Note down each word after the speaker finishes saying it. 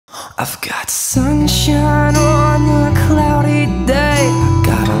I've got sunshine on a cloudy day. I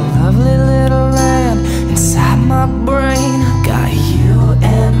got a lovely little land inside my brain. I got you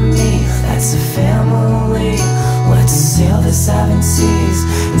and me, that's a family. Let's sail the 7 seas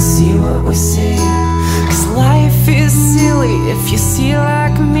and see what we see. 'Cause life is silly if you see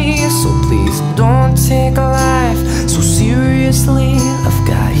like me. So please don't take life so seriously. I've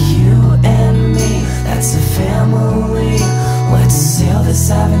got you and me, that's a family. Let's sail the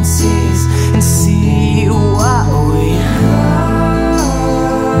 7 seas and see what we are.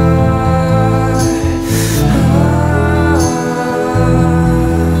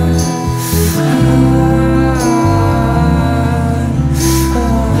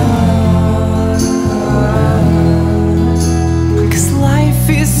 'Cause life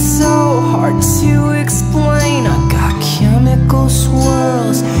is so hard to explain. I got chemical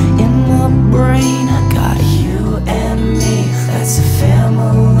swirls in my brain. I got you and me, that's a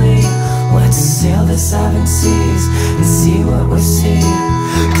family. Let's sail the 7 seas and see what we see.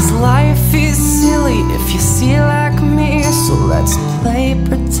 'Cause life is silly if you see like me. So let's play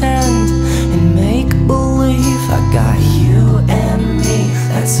pretend and make believe. I got you and me,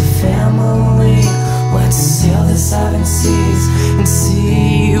 that's a family. Let's sail the 7 seas and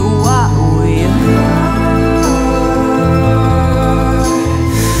see what we are.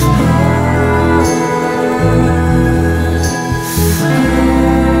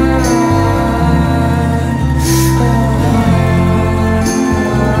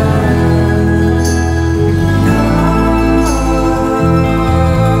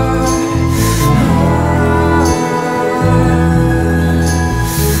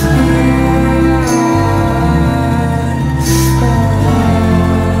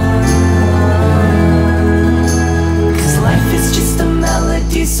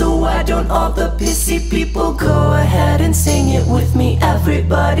 So why don't all the pissy people go ahead and sing it with me?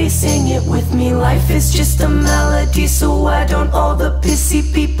 Everybody sing it with me. Life is just a melody, so why don't all the pissy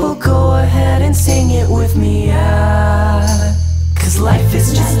people go ahead and sing it with me? Yeah. 'Cause life is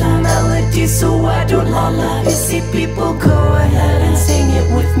just a melody, so why don't all the pissy people go ahead and sing it with me?